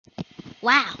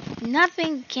Wow,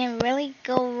 nothing can really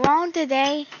go wrong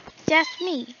today. Just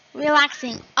me,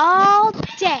 relaxing all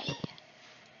day.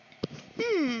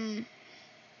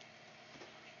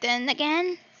 Then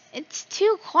again, it's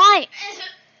too quiet.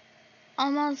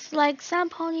 Almost like some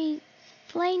pony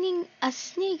planning a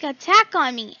sneak attack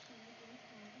on me.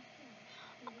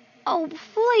 Oh,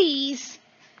 please.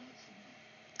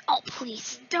 Oh,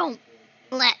 please, don't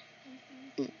let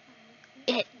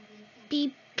it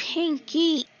be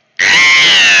Pinky.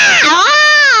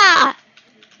 Ah!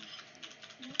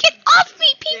 Get off me,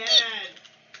 Pinky!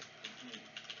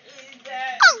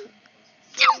 Dad. Oh,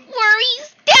 don't worry,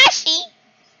 Dashy.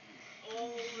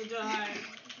 All the time.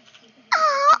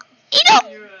 Oh, it'll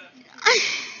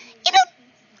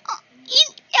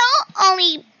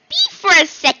only be for a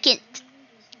second.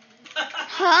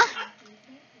 Huh?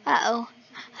 Uh-oh.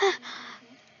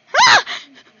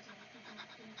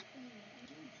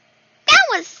 That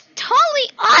was totally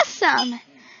awesome.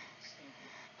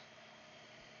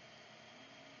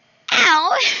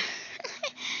 Ow.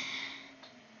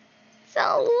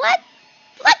 So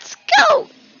let's go.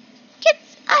 Get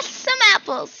us some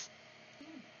apples.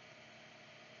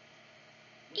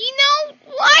 You know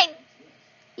why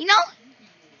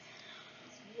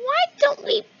don't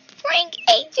we bring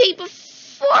AJ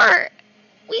before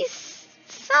we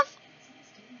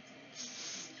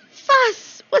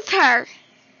fuss with her?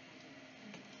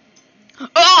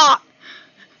 Ah!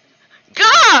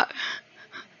 God!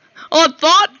 I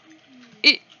thought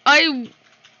I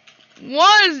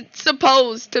was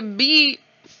supposed to be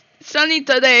sunny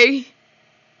today.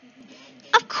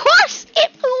 Of course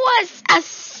it was a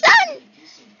sun.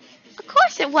 Of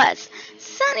course it was.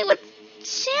 Sunny with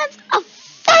chance of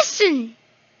fussing.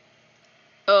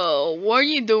 What are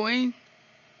you doing?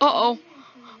 Uh-oh.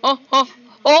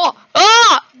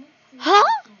 Ah! Huh?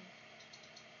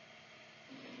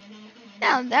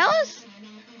 Now those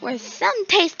were some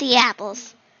tasty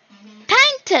apples.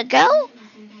 Time to go.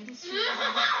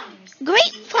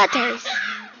 Great flutters.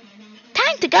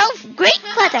 Time to go, great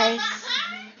flutters.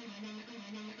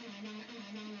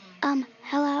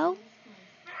 Hello?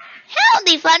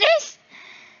 Howdy, Flutters.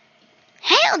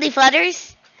 Howdy,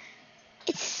 Flutters.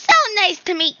 It's so nice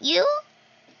to meet you.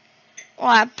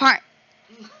 Or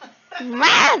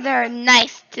rather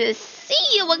nice to see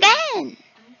you again.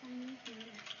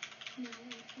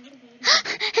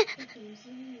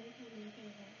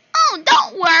 Oh,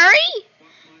 don't worry.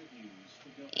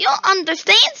 You'll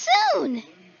understand soon.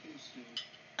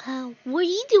 What are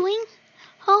you doing?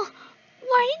 Oh,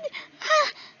 what?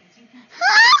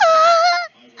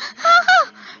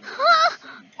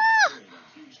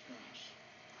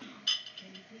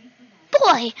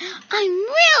 Boy, I'm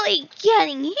really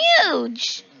getting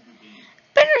huge.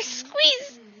 Better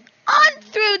squeeze on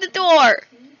through the door.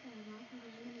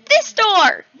 This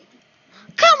door.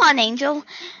 Come on, Angel.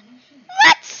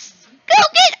 Let's go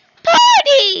get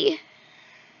Party.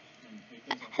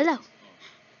 Hello.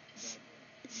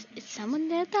 Is someone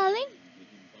there, darling?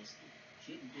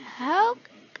 How?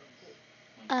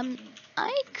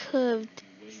 I could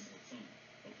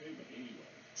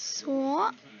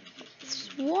swan.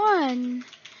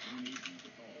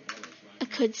 I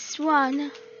could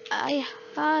swan. I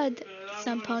heard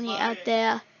some pony out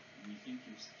there.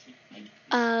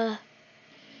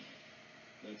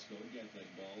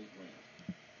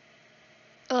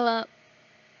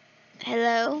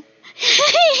 Hello?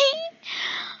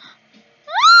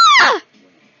 Ah!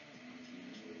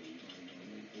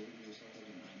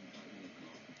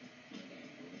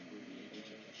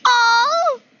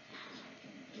 Oh!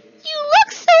 You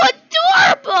look so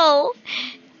adorable!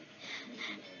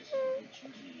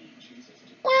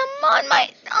 When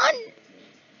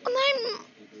I'm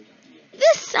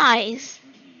this size.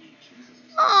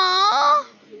 Aww,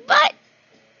 but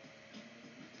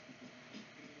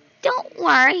don't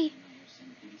worry.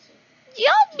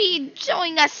 You'll be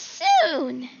joining us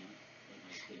soon.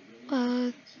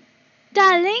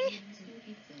 Darling,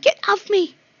 get off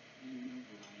me.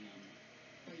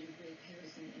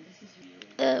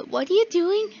 What are you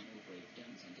doing?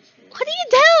 What are you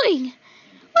doing?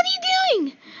 What are you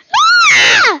doing?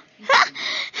 Ah!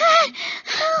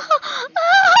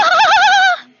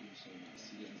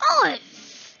 Oh,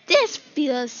 this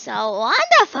feels so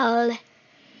wonderful.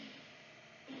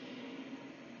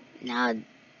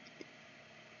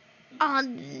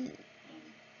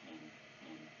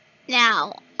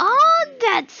 Now all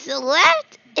that's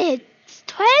left is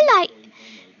twilight,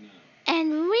 and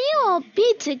we will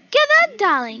be together,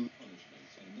 darling.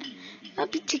 We'll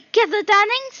be together,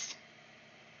 darlings.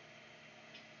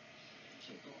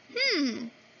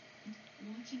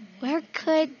 Where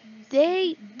could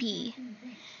they be?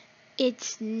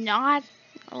 it's not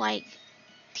like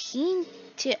team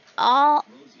to all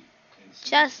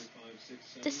just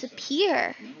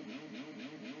disappear.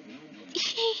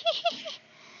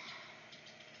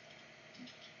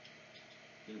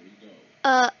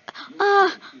 uh,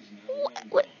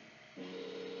 what?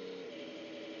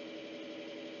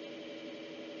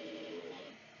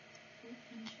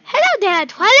 Hello there,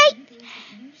 Twilight.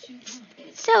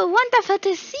 It's so wonderful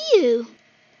to see you.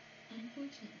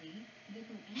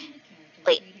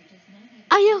 Wait,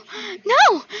 are you?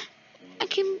 No,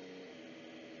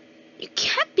 you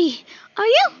can't be. Are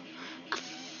you a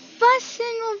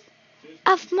fussing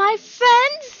of my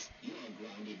friends?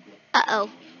 Uh-oh.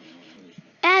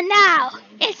 And now,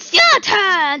 it's your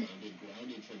turn.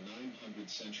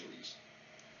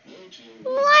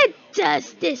 What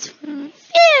does this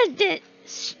feel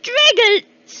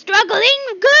struggling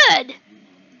good?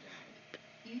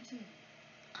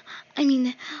 I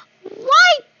mean,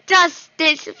 why does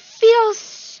this feel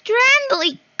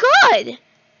strangely good?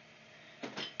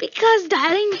 Because,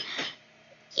 darling,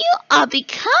 you are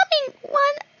becoming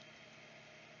one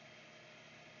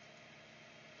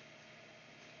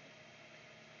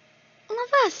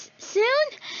of us. Soon,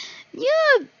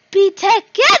 you'll be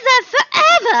together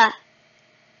forever.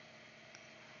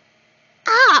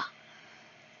 Ah.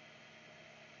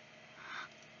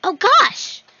 Oh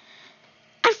gosh.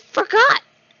 I forgot.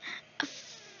 A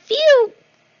few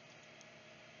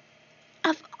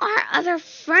of our other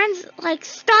friends like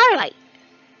Starlight.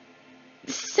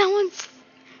 Did some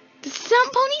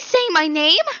pony say my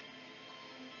name?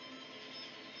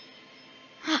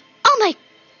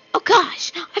 Oh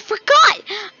gosh, I forgot.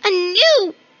 A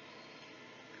new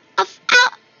of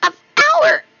our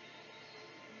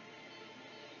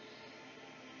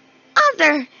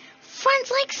other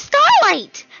friends like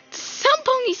Starlight. Did some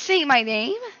pony say my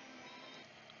name?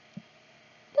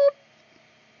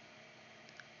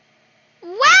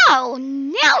 Wow,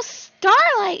 now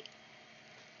Starlight's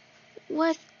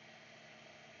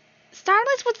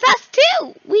with us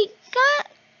too. We got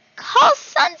call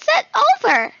sunset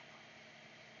over.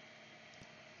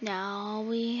 Now all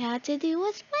we had to do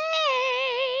was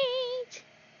wait.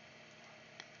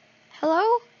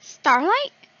 Hello,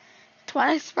 Starlight?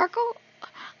 Twilight Sparkle?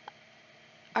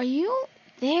 Are you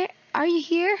there? Are you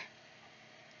here?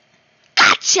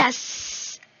 Gotcha!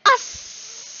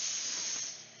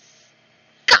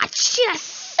 Gotcha,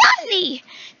 Sunny!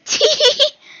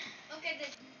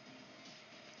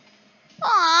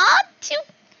 Aw,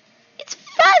 it's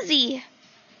fuzzy.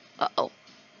 Uh-oh.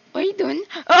 What are you doing?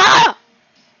 Ah!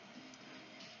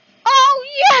 Oh,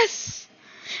 yes!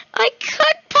 I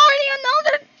could party on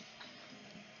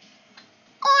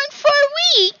for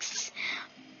weeks,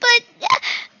 but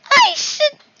I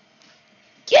should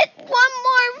get one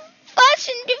more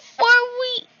fashion before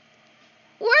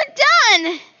we're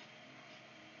done.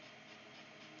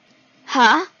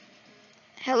 Huh?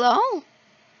 Hello?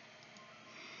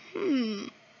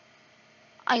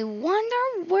 I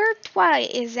wonder where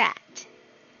Twilight is at.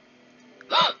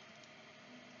 Ah!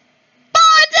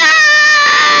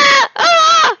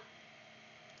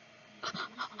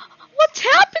 What's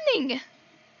happening?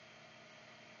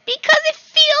 Because it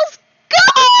feels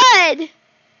good!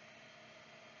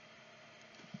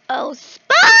 Oh,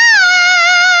 Spike!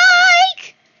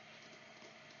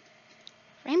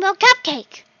 Rainbow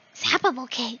cupcake. Zappable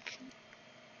cake.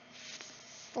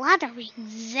 Fluttering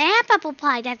Zappable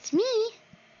pie, that's me.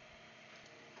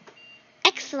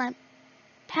 Excellent.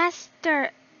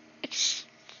 Pastor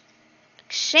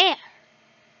Share.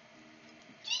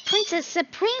 Princess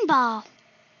Supreme Ball.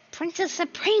 Princess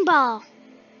Supreme Ball.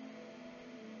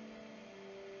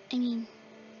 I mean,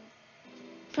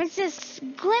 Princess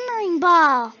Glimmering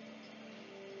Ball.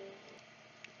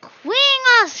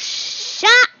 Queen of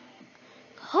Shot.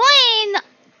 Queen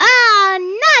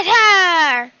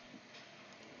Nutter.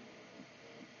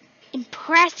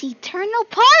 Impress Eternal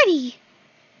Party.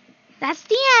 That's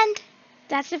the end.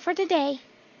 That's it for today.